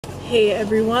Hey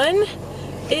everyone,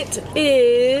 it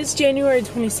is January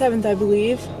 27th, I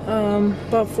believe,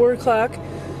 about 4 o'clock.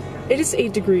 It is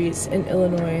 8 degrees in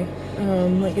Illinois,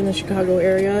 like in the Chicago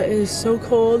area. It is so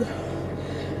cold.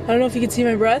 I don't know if you can see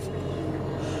my breath.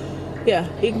 Yeah,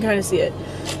 you can kind of see it.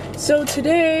 So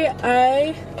today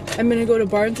I'm gonna go to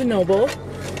Barnes & Noble.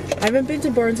 I haven't been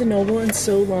to Barnes & Noble in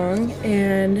so long,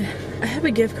 and I have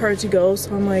a gift card to go,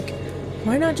 so I'm like,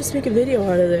 why not just make a video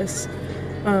out of this?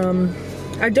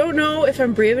 I don't know if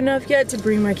I'm brave enough yet to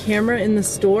bring my camera in the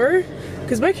store,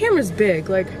 because my camera's big.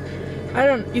 Like,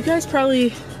 you guys probably,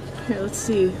 here, let's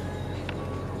see.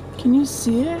 Can you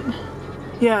see it?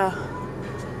 Yeah,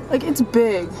 like it's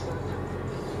big.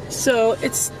 So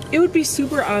it would be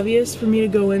super obvious for me to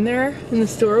go in there in the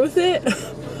store with it.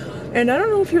 And I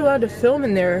don't know if you're allowed to film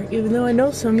in there, even though I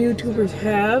know some YouTubers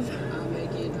have.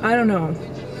 I don't know.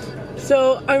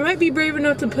 So I might be brave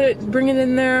enough to bring it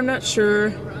in there, I'm not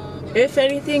sure. If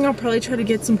anything, I'll probably try to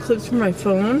get some clips from my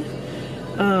phone.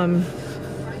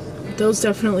 Those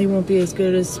definitely won't be as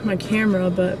good as my camera,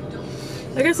 but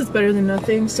I guess it's better than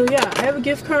nothing. So yeah, I have a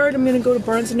gift card. I'm gonna go to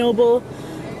Barnes & Noble.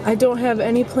 I don't have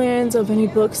any plans of any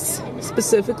books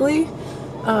specifically.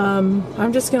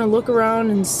 I'm just gonna look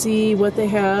around and see what they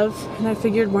have, and I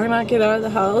figured why not get out of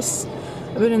the house.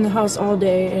 I've been in the house all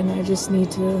day and I just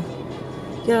need to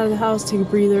get out of the house, take a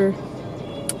breather,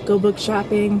 go book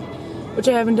shopping, which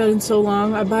I haven't done in so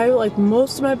long. I buy like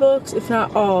most of my books, if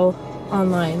not all,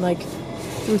 online, like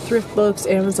through thrift books,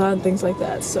 Amazon, things like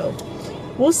that. So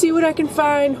we'll see what I can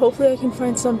find. Hopefully I can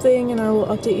find something, and I will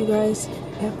update you guys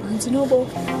at Barnes & Noble.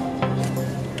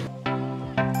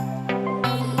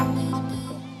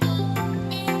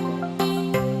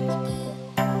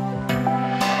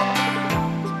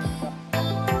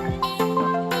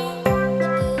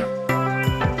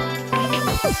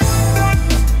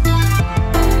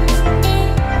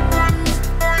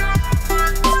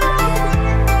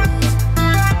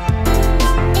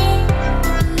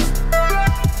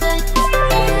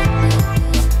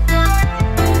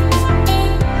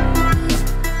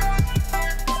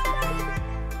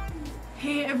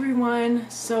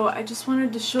 So I just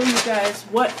wanted to show you guys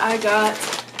what I got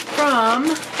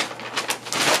from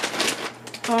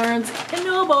Barnes &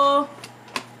 Noble.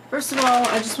 First of all,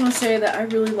 I just want to say that I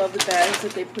really love the bags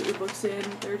that they put your books in.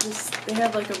 They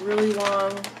have like a really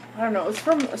long, I don't know, is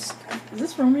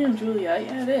this Romeo and Juliet?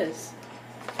 Yeah, it is.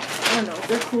 I don't know,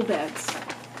 they're cool bags.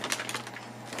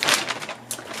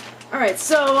 Alright,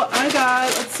 so I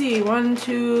got, let's see, 1,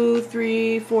 2,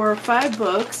 3, 4, 5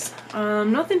 books.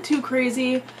 Nothing too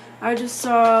crazy. I just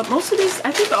saw most of these,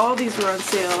 I think all of these were on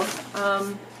sale.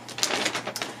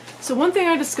 So one thing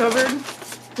I discovered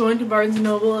going to Barnes &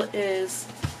 Noble is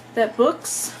that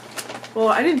books, well,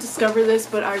 I didn't discover this,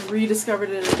 but I rediscovered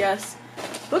it, I guess.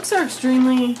 Books are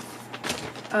extremely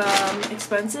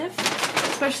expensive,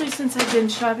 especially since I've been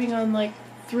shopping on like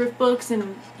thrift books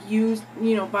and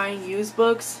buying used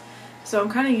books. So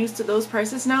I'm kind of used to those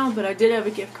prices now, but I did have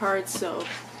a gift card, so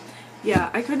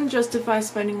yeah, I couldn't justify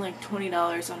spending like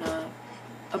 $20 on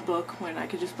a book when I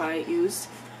could just buy it used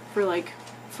for like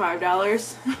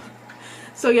 $5.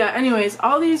 So yeah, anyways,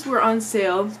 all these were on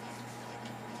sale.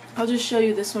 I'll just show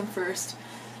you this one first.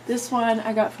 This one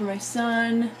I got for my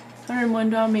son,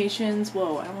 101 Dalmatians.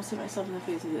 Whoa, I almost hit myself in the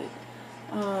face with it.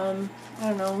 I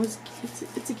don't know,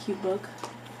 it's a cute book.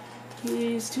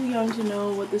 He's too young to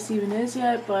know what this even is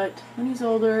yet, but when he's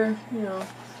older, you know,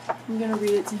 I'm gonna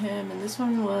read it to him, and this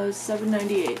one was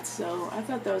 $7.98, so I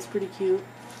thought that was pretty cute.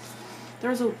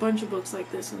 There's a bunch of books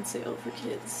like this on sale for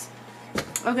kids.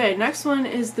 Okay, next one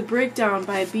is The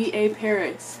Breakdown-B.A.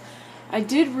 Paris. I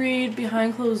did read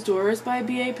Behind Closed Doors by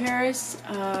B.A. Paris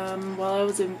while I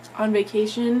was on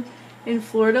vacation in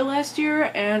Florida last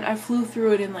year, and I flew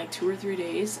through it in like 2 or 3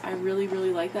 days. I really,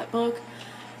 really like that book,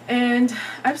 and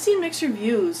I've seen mixed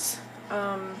reviews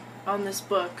on this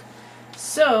book.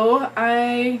 So,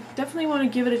 I definitely want to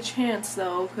give it a chance,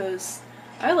 though, because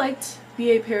I liked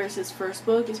B.A. Paris' first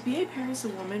book. Is B.A. Paris a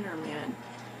woman or a man?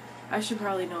 I should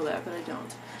probably know that, but I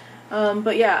don't.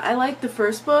 But yeah, I liked the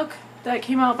first book that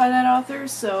came out by that author,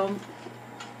 so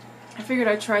I figured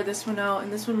I'd try this one out,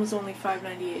 and this one was only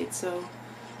 $5.98, so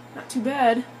not too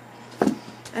bad.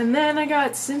 And then I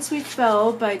got Since We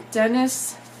Fell by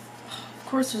Dennis, of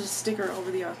course there's a sticker over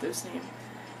the author's name,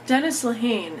 Dennis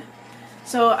Lehane.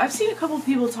 So I've seen a couple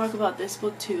people talk about this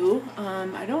book too.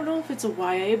 I don't know if it's a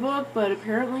YA book, but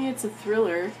apparently it's a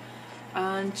thriller.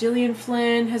 Gillian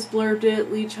Flynn has blurbed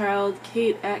it, Lee Child,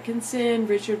 Kate Atkinson,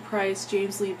 Richard Price,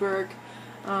 James Lee Burke.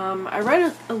 I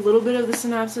read a little bit of the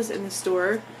synopsis in the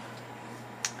store.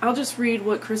 I'll just read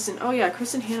what Kristen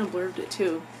Hannah blurbed it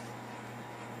too.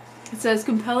 It says,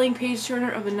 compelling page turner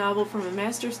of a novel from a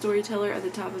master storyteller at the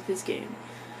top of his game.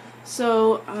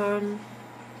 So,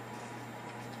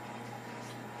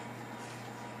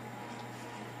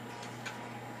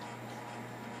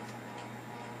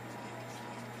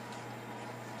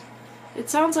 it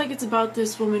sounds like it's about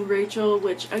this woman, Rachel,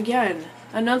 which, again,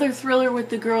 another thriller with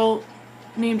the girl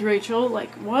named Rachel.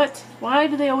 Like, what? Why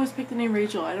do they always pick the name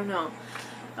Rachel? I don't know.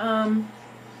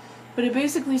 But it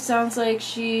basically sounds like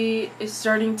she is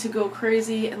starting to go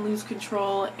crazy and lose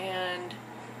control, and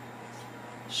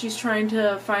she's trying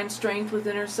to find strength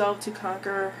within herself to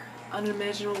conquer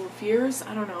unimaginable fears.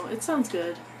 I don't know. It sounds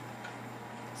good.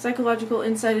 Psychological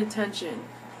insight and tension.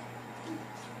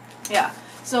 Yeah.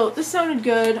 So this sounded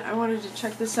good. I wanted to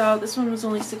check this out. This one was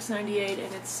only $6.98,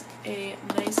 and it's a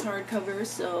nice hardcover,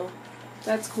 so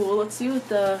that's cool. Let's see what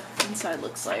the inside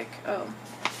looks like. Oh,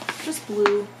 just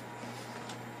blue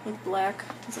with black.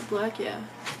 Is it black? Yeah.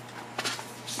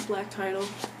 It's a black title.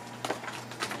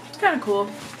 It's kind of cool.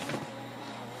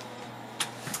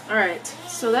 Alright,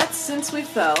 so that's Since We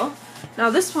Fell. Now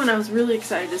this one I was really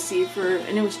excited to see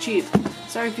and it was cheap.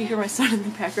 Sorry if you hear my son in the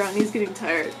background, he's getting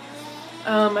tired.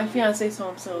 My fiance's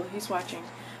home, so he's watching.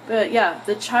 But yeah,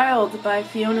 The Child by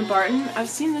Fiona Barton. I've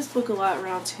seen this book a lot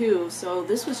around too, so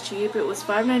this was cheap. It was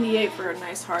 $5.98 for a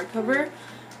nice hardcover.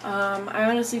 I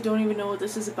honestly don't even know what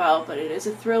this is about, but it is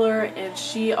a thriller, and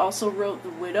she also wrote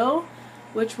The Widow,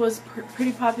 which was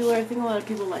pretty popular. I think a lot of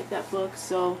people like that book,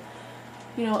 so,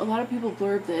 you know, a lot of people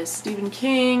blurb this. Stephen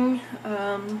King,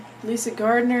 Lisa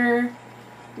Gardner,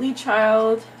 Lee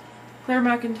Child, Claire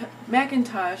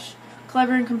McIntosh.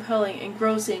 Clever and compelling,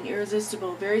 engrossing,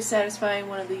 irresistible, very satisfying,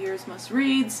 one of the year's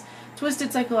must-reads,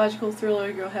 twisted psychological thriller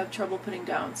you'll have trouble putting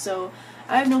down. So,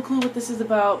 I have no clue what this is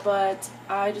about, but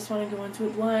I just want to go into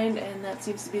it blind, and that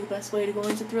seems to be the best way to go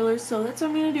into thrillers, so that's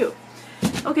what I'm going to do.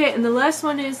 Okay, and the last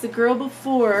one is The Girl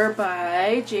Before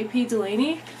by J.P.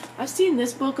 Delaney. I've seen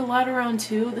this book a lot around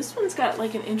too. This one's got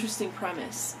like an interesting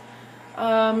premise.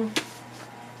 I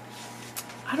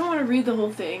don't want to read the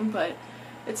whole thing, but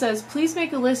it says, please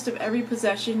make a list of every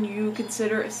possession you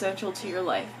consider essential to your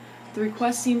life. The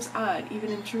request seems odd,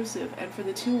 even intrusive, and for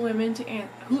the two women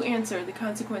who answer, the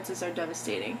consequences are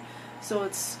devastating. So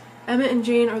it's Emma and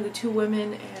Jane are the two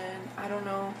women, and I don't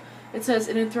know. It says,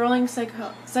 in a thrilling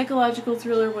psychological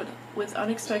thriller with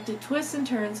unexpected twists and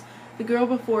turns, The Girl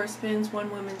Before spins one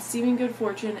woman's seeming good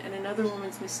fortune and another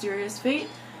woman's mysterious fate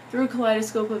through a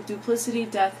kaleidoscope of duplicity,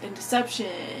 death, and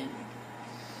deception.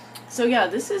 So yeah,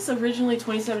 this is originally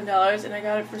 $27, and I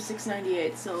got it for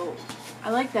 $6.98, so I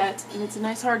like that, and it's a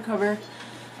nice hardcover.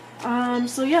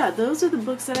 So yeah, those are the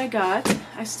books that I got.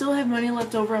 I still have money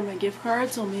left over on my gift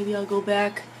card, so maybe I'll go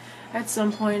back at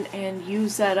some point and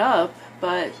use that up,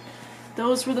 but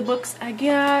those were the books I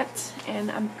got,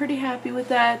 and I'm pretty happy with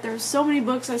that. There's so many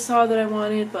books I saw that I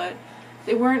wanted, but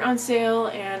they weren't on sale,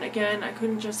 and again, I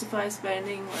couldn't justify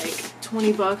spending like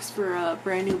 $20 for a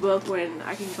brand new book when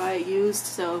I can buy it used,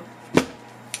 so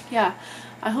yeah,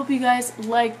 I hope you guys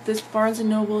liked this Barnes &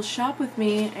 Noble shop with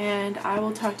me, and I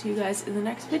will talk to you guys in the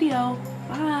next video.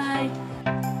 Bye!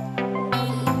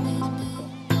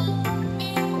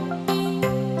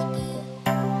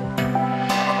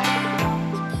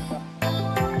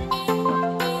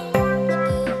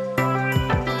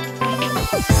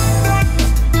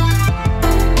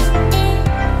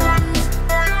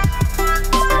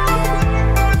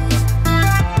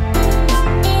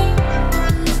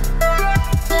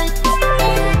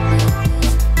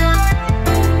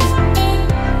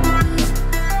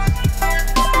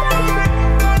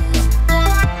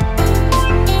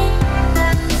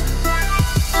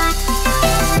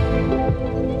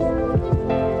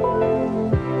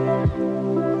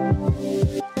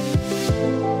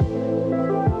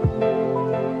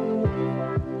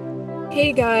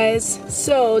 Hey guys,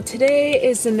 so today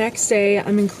is the next day.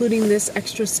 I'm including this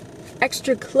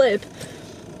extra clip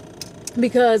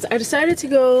because I decided to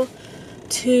go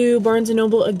to Barnes &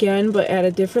 Noble again, but at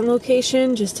a different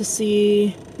location, just to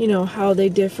see, you know, how they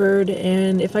differed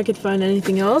and if I could find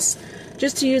anything else,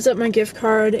 just to use up my gift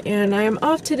card. And I am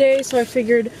off today, so I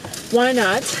figured why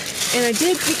not. And I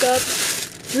did pick up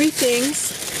 3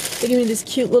 things. They gave me this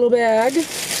cute little bag.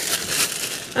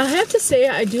 I have to say,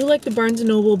 I do like the Barnes &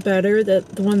 Noble better, the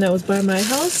one that was by my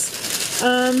house.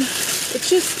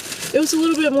 It was a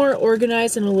little bit more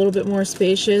organized and a little bit more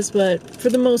spacious, but for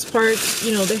the most part,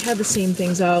 you know, they had the same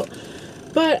things out.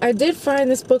 But I did find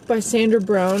this book by Sandra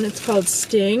Brown. It's called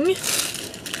Sting.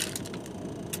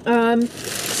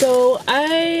 So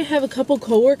I have a couple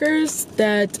coworkers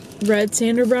that read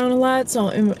Sandra Brown a lot, so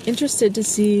I'm interested to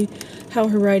see how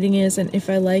her writing is and if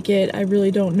I like it. I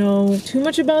really don't know too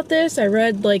much about this. I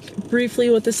read like briefly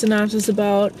what the synopsis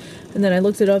about, and then I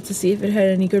looked it up to see if it had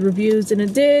any good reviews, and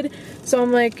it did. So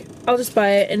I'm like, I'll just buy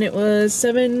it, and it was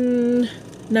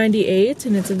 $7.98,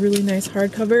 and it's a really nice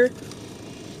hardcover.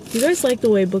 You guys like the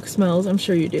way book smells? I'm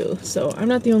sure you do. So I'm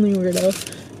not the only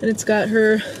weirdo. And it's got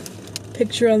her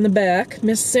picture on the back,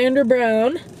 Miss Sandra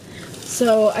Brown.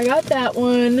 So I got that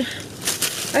one.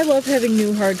 I love having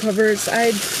new hardcovers.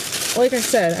 Like I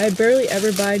said, I barely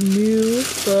ever buy new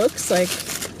books, like,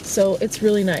 so it's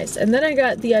really nice. And then I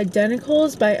got the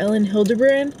Identicals-Elin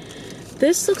Hilderbrand.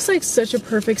 This looks like such a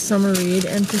perfect summer read,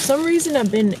 and for some reason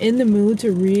I've been in the mood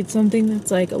to read something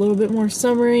that's like a little bit more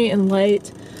summery and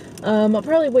light. I'll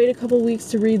probably wait a couple weeks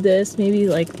to read this, maybe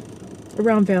like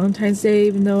around Valentine's Day,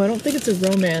 even though I don't think it's a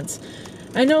romance.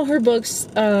 I know her books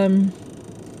are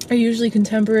usually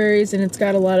contemporaries, and it's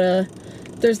got a lot of,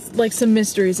 there's like some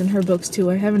mysteries in her books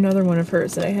too. I have another one of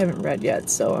hers that I haven't read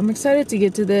yet, so I'm excited to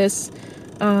get to this.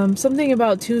 Something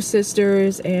about two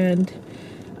sisters and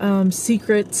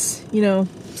secrets, you know,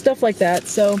 stuff like that.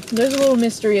 So there's a little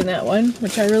mystery in that one,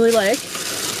 which I really like.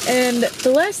 And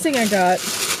the last thing I got,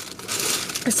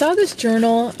 I saw this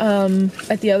journal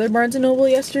at the other Barnes & Noble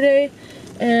yesterday,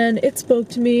 and it spoke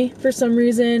to me for some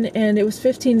reason, and it was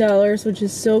 $15, which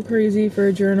is so crazy for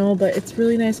a journal, but it's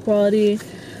really nice quality.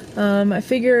 I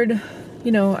figured,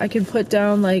 you know, I could put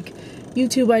down like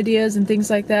YouTube ideas and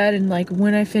things like that, and like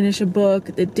when I finish a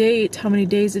book, the date, how many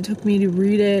days it took me to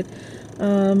read it.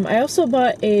 I also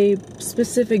bought a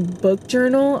specific book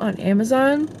journal on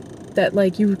Amazon that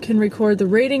like you can record the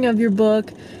rating of your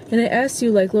book, and it asks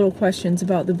you like little questions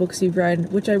about the books you've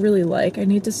read, which I really like. I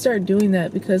need to start doing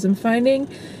that because I'm finding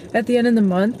at the end of the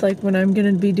month, like when I'm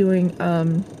gonna be doing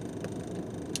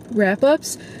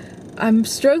wrap-ups, I'm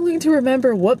struggling to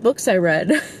remember what books I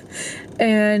read.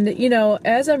 And, you know,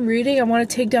 as I'm reading, I want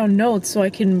to take down notes so I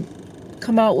can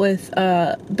come out with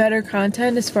better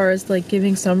content as far as like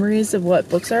giving summaries of what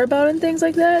books are about and things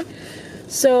like that.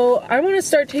 So I want to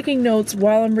start taking notes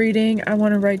while I'm reading. I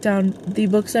want to write down the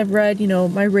books I've read, you know,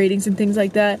 my ratings and things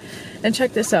like that. And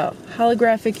check this out.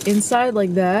 Holographic inside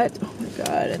like that. Oh my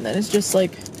god. And then it's just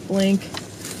like blank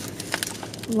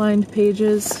lined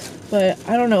pages. But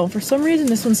I don't know, for some reason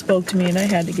this one spoke to me and I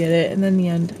had to get it, and then the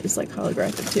end is like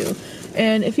holographic too.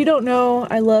 And if you don't know,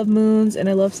 I love moons and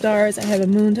I love stars. I have a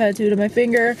moon tattooed on my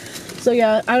finger. So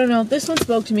yeah, I don't know, this one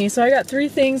spoke to me. So I got 3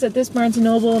 things at this Barnes &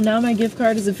 Noble. Now my gift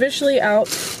card is officially out.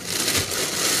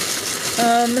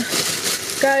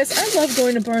 Guys, I love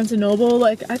going to Barnes & Noble.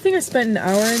 Like, I think I spent an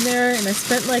hour in there, and I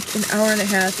spent like an hour and a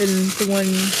half in the one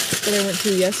that I went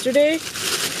to yesterday.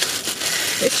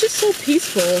 It's just so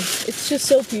peaceful. It's just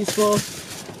so peaceful.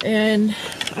 And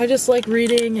I just like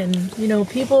reading, and, you know,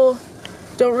 people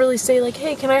don't really say like,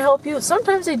 hey, can I help you?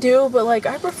 Sometimes they do, but like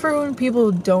I prefer when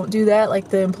people don't do that, like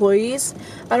the employees.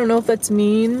 I don't know if that's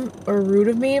mean or rude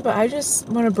of me, but I just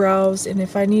want to browse, and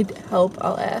if I need help,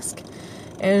 I'll ask.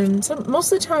 And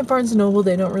most of the time at Barnes & Noble,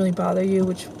 they don't really bother you,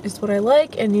 which is what I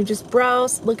like, and you just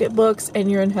browse, look at books,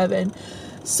 and you're in heaven.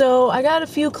 So I got a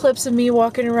few clips of me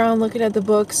walking around looking at the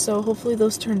books, so hopefully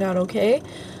those turned out okay.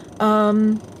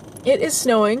 It is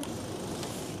snowing.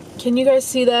 Can you guys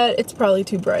see that? It's probably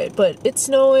too bright, but it's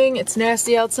snowing, it's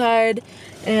nasty outside,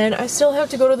 and I still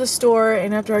have to go to the store,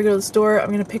 and after I go to the store,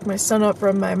 I'm going to pick my son up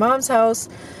from my mom's house.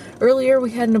 Earlier, we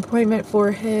had an appointment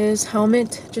for his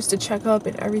helmet, just to check up,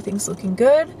 and everything's looking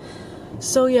good.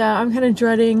 So yeah, I'm kind of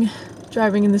dreading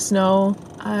driving in the snow.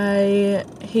 I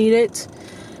hate it.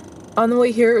 On the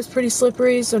way here, it was pretty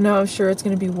slippery, so now I'm sure it's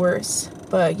going to be worse.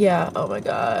 But yeah, oh my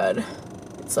god.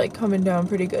 It's like coming down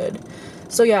pretty good.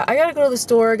 So yeah, I gotta go to the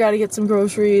store, gotta get some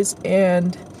groceries,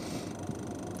 and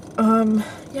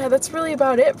yeah, that's really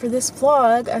about it for this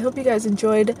vlog. I hope you guys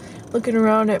enjoyed looking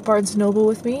around at Barnes & Noble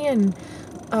with me, and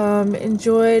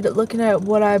enjoyed looking at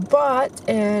what I bought,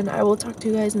 and I will talk to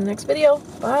you guys in the next video.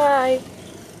 Bye!